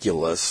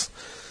ridiculous.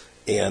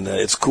 And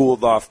it's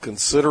cooled off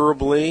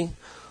considerably.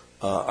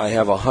 I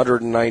have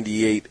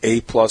 198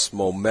 A-plus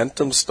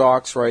momentum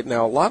stocks right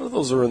now. A lot of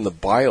those are in the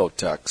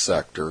biotech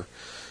sector.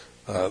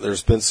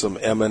 There's been some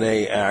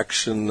M&A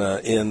action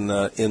in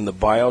the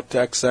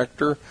biotech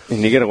sector.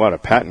 And you get a lot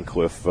of patent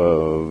cliff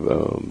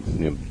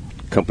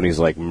companies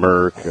like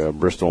Merck,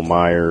 Bristol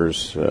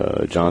Myers,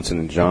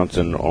 Johnson &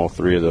 Johnson. All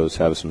three of those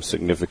have some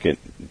significant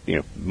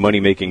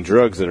money-making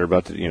drugs that are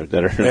about to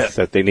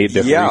that they need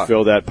to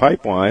refill that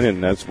pipeline,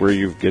 and that's where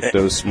you get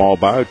those small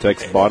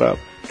biotechs bought up.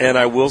 And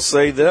I will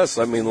say this,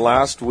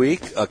 last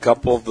week, a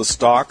couple of the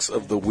stocks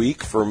of the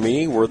week for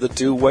me were the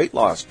two weight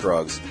loss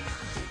drugs.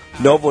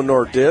 Novo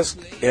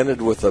Nordisk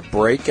ended with a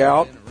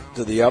breakout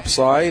to the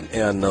upside,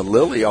 and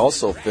Lilly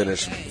also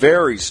finished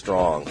very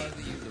strong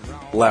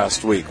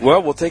last week.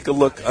 Well, we'll take a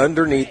look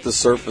underneath the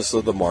surface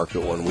of the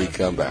market when we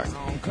come back.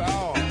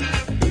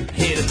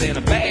 Hit us in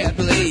a bad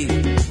place,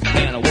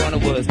 and I wonder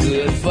what's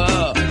good for.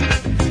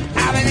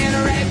 I've been in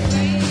a right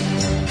place.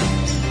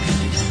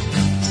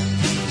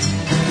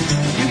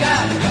 You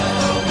gotta go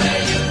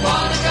where you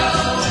wanna go,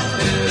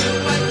 do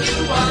what you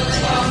wanna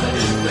do,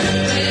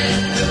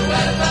 and do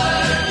whatever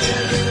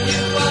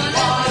you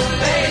wanna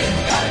be. You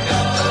gotta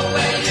go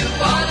where you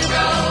wanna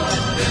go,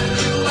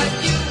 do what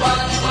you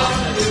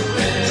wanna do,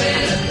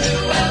 and do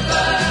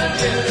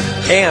whatever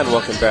you. And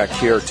welcome back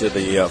here to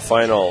the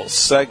final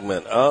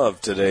segment of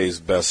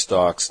today's Best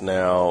Stocks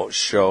Now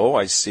show.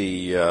 I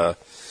see that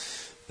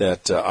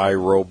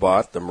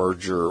iRobot, the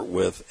merger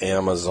with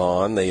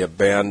Amazon, they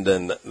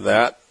abandoned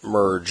that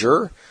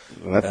merger.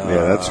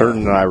 That's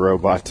hurting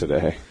iRobot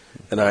today.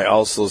 And I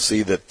also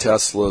see that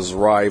Tesla's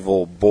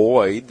rival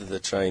Boyd, the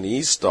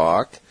Chinese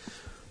stock,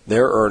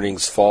 their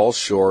earnings fall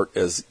short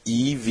as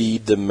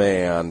EV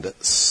demand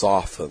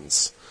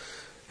softens.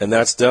 And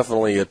that's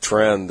definitely a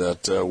trend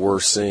that we're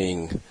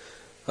seeing.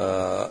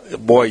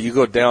 You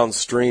go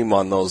downstream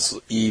on those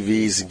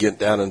EVs and get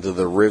down into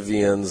the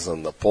Rivians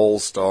and the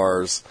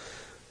Polestars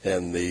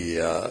and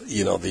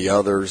the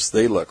others.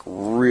 They look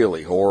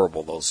really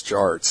horrible, those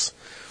charts.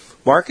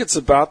 Market's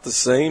about the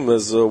same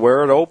as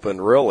where it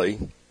opened, really.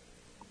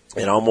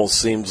 It almost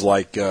seems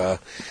like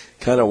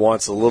kind of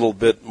wants a little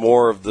bit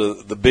more of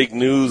the big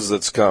news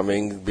that's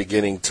coming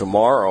beginning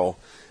tomorrow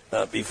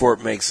before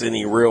it makes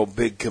any real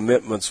big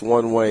commitments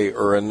one way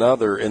or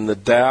another. In the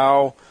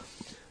Dow,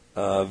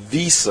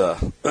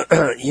 Visa,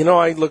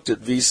 I looked at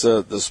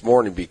Visa this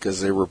morning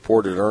because they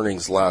reported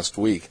earnings last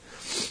week.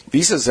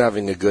 Visa's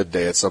having a good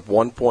day. It's up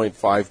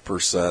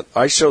 1.5%.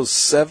 I show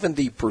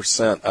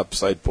 70%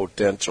 upside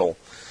potential.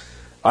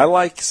 I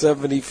like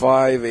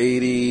 75,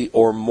 80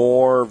 or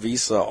more.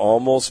 Visa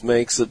almost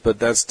makes it, but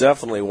that's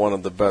definitely one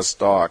of the best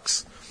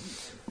stocks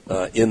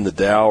in the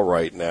Dow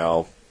right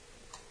now,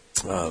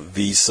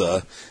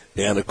 Visa.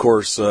 And, of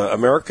course,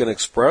 American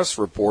Express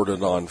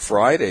reported on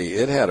Friday.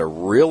 It had a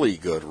really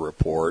good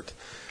report,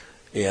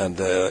 and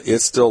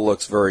it still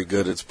looks very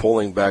good. It's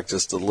pulling back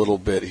just a little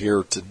bit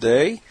here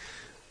today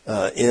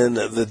in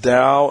the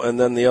Dow. And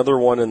then the other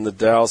one in the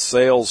Dow,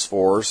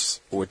 Salesforce,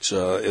 which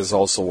is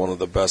also one of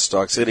the best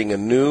stocks, hitting a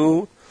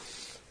new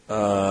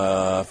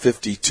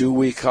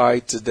 52-week high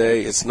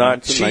today. It's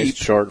not cheap. A nice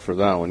chart for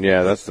that one.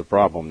 Yeah, that's the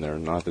problem there.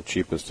 Not the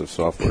cheapest of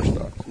software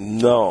stocks.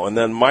 No. And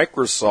then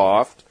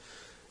Microsoft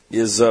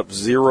is up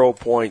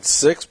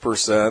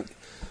 0.6%.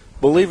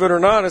 Believe it or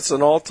not, it's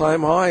an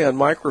all-time high on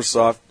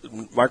Microsoft.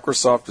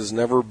 Microsoft has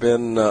never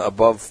been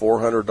above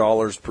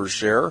 $400 per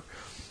share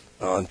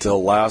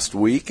until last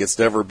week. It's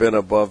never been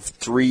above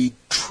 $3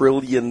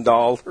 trillion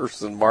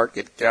in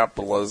market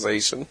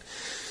capitalization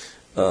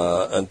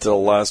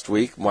until last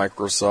week.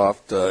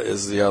 Microsoft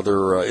is the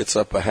other. It's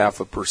up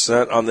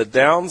 0.5%. On the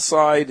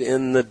downside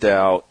in the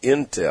Dow,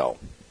 Intel.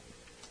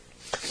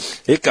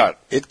 It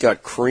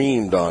got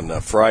creamed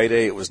on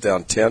Friday. It was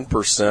down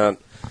 10%.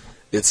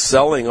 It's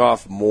selling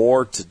off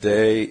more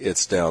today.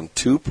 It's down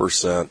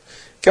 2%.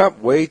 Got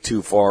way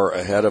too far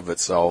ahead of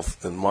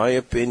itself, in my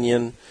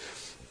opinion.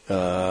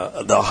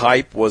 The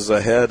hype was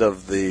ahead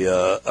of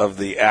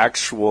the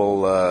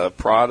actual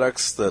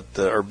products that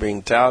are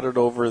being touted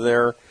over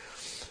there.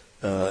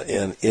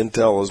 And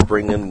Intel is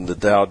bringing the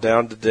Dow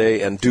down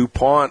today, and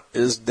DuPont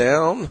is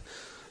down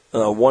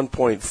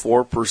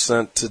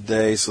 1.4%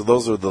 today. So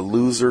those are the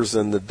losers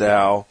in the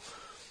Dow.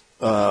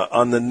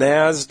 On the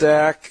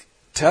NASDAQ,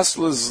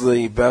 Tesla's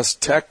the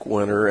best tech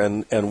winner,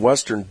 and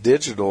Western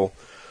Digital.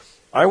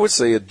 I would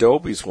say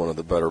Adobe's one of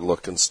the better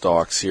looking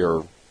stocks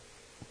here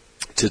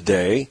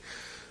today.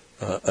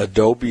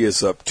 Adobe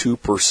is up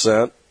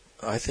 2%.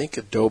 I think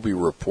Adobe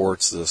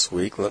reports this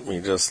week. Let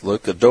me just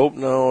look.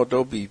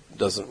 Adobe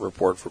doesn't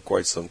report for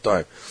quite some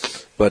time.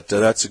 But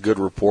that's a good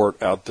report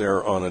out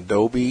there on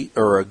Adobe,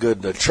 or a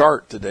good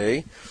chart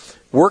today.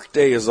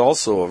 Workday is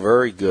also a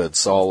very good,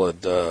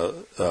 solid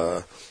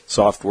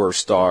software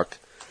stock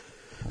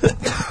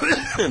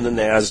in the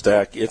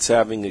NASDAQ. It's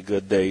having a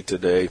good day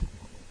today.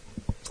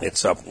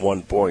 It's up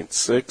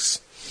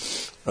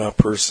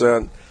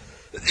 1.6%.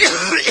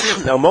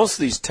 Now, most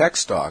of these tech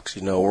stocks,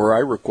 where I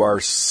require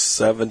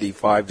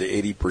 75 to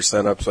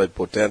 80% upside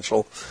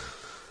potential,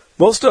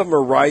 most of them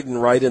are riding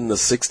right in the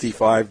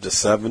 65 to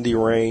 70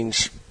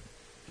 range.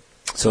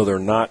 So they're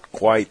not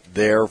quite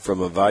there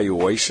from a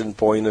valuation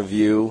point of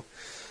view.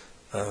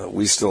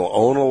 We still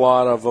own a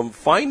lot of them.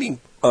 Finding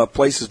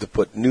places to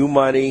put new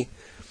money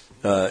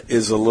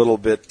is a little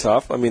bit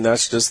tough. I mean,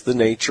 that's just the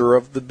nature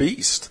of the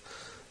beast.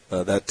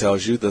 That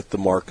tells you that the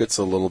market's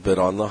a little bit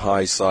on the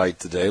high side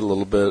today, a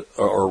little bit,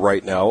 or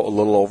right now, a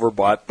little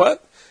overbought.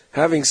 But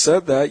having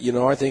said that,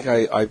 I think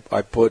I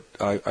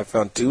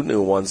found 2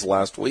 new ones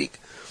last week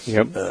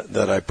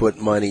that I put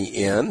money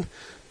in.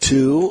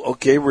 2,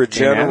 okay,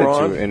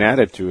 Regeneron. And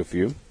added to a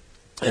few.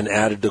 And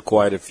added to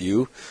quite a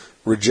few.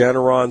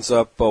 Regeneron's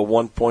up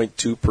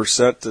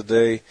 1.2%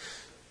 today.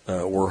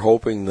 We're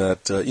hoping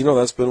that,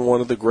 that's been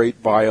one of the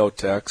great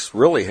biotechs,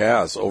 really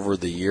has over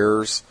the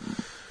years.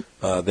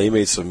 They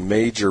made some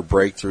major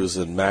breakthroughs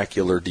in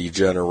macular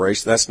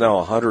degeneration. That's now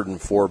a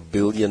 $104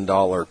 billion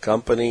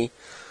company.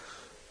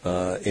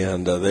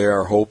 And they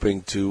are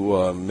hoping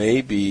to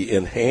maybe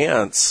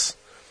enhance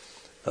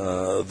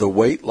the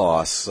weight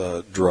loss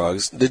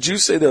drugs. Did you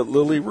say that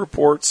Lilly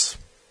reports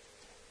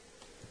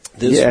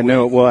this week?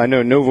 No. Well, I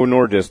know Novo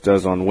Nordisk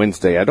does on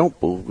Wednesday. I don't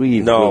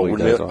believe Lilly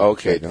does.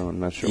 Okay. No, I'm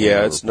not sure.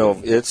 Yeah,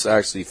 it's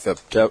actually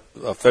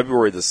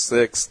February the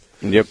 6th.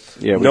 Yep.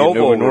 Yeah, we got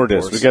Novo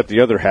Nordisk. We got the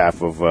other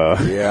half of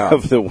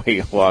of the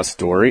weight loss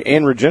story,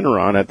 and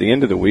Regeneron at the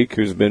end of the week,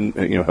 who's been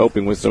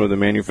helping with some of the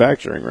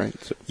manufacturing, right?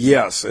 So.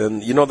 Yes,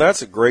 and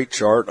that's a great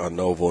chart on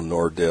Novo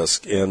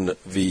Nordisk,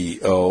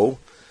 NVO,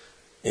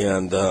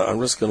 and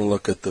I'm just going to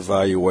look at the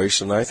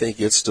valuation. I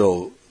think it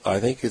still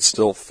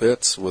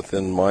fits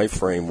within my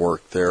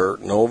framework there.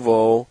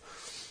 Novo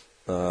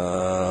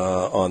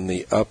on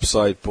the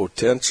upside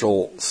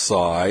potential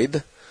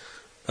side.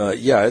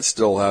 It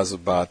still has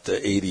about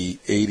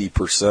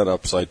 80%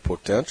 upside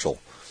potential.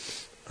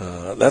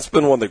 That's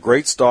been one of the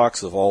great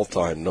stocks of all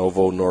time,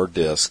 Novo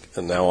Nordisk,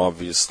 and now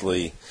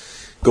obviously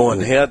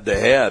going head to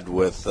head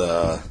with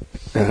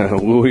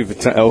Louis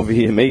Vuitton,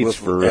 LVMH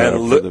for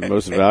the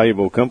most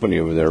valuable company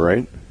over there,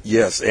 right?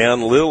 Yes,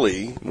 and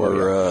Lilly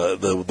for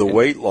the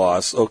weight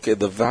loss. Okay,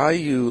 the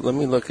value. Let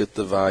me look at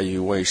the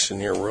valuation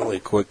here really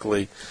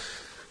quickly.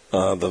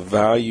 The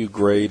value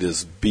grade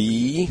is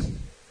B.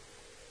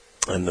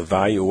 And the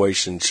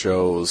valuation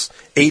shows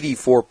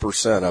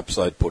 84%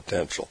 upside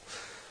potential.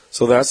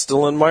 So that's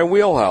still in my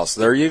wheelhouse.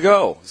 There you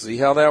go. See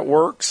how that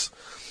works?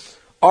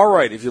 All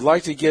right. If you'd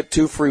like to get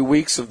 2 free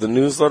weeks of the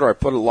newsletter, I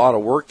put a lot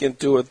of work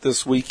into it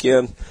this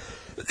weekend.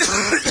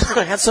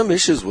 I had some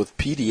issues with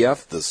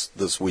PDF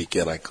this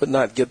weekend. I could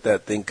not get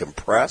that thing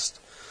compressed.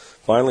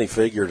 Finally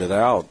figured it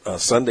out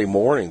Sunday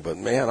morning, but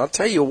man, I'll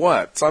tell you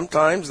what,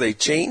 sometimes they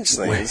change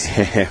things.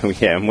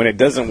 Yeah, and when it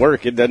doesn't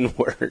work, it doesn't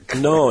work.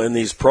 No, in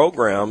these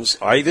programs,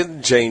 I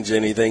didn't change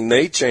anything.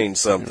 They changed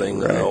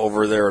something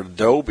over there at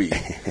Adobe.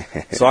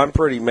 So I'm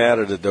pretty mad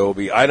at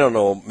Adobe. I don't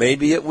know,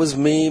 maybe it was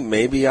me,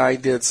 maybe I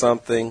did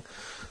something,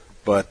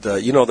 but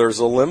there's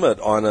a limit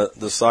on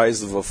the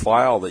size of a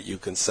file that you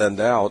can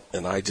send out,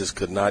 and I just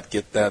could not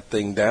get that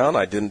thing down.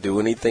 I didn't do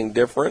anything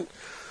different.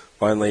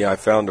 Finally, I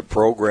found a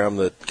program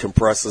that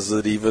compresses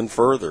it even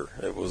further.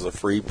 It was a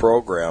free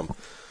program.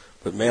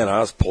 But, man, I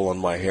was pulling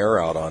my hair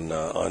out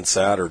on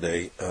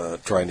Saturday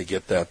trying to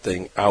get that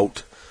thing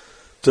out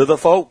to the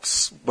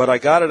folks. But I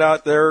got it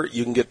out there.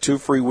 You can get 2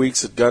 free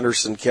weeks at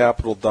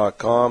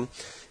GundersonCapital.com.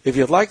 If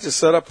you'd like to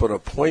set up an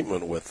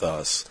appointment with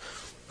us,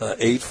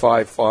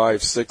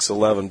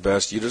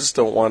 855-611-BEST. You just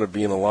don't want to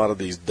be in a lot of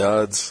these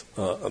duds,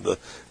 the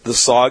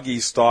soggy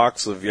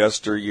stocks of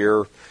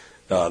yesteryear.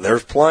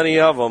 There's plenty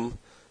of them.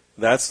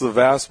 That's the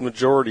vast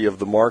majority of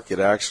the market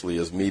actually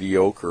is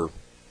mediocre.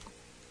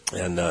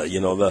 And,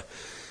 the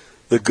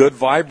good,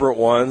 vibrant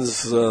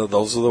ones,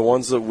 those are the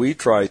ones that we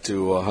try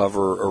to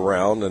hover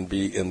around and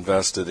be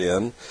invested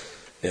in.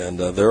 And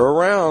they're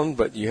around,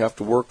 but you have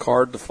to work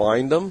hard to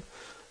find them.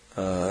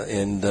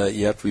 And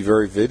you have to be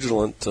very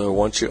vigilant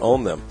once you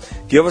own them.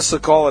 Give us a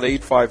call at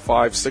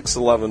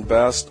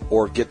 855-611-BEST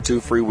or get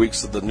 2 free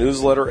weeks of the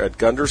newsletter at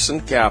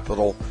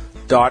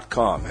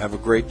GundersonCapital.com. Have a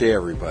great day,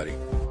 everybody.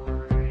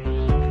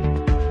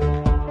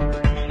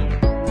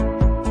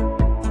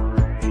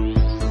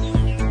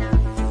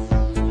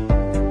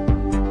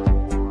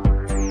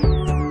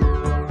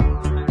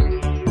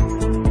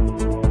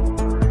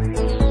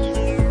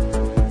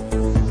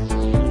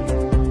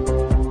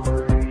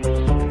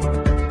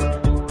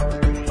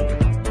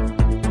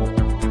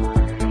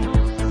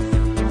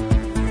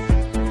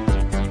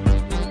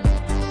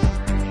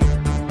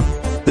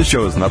 This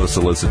show is not a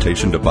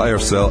solicitation to buy or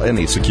sell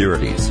any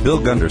securities.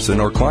 Bill Gunderson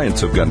or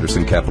clients of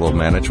Gunderson Capital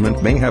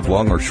Management may have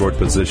long or short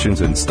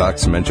positions in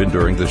stocks mentioned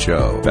during the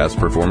show. Past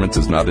performance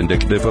is not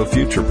indicative of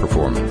future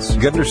performance.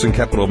 Gunderson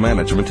Capital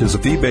Management is a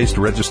fee-based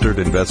registered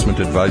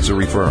investment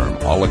advisory firm.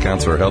 All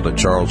accounts are held at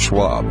Charles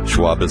Schwab.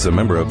 Schwab is a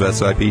member of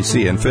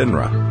SIPC and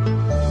FINRA.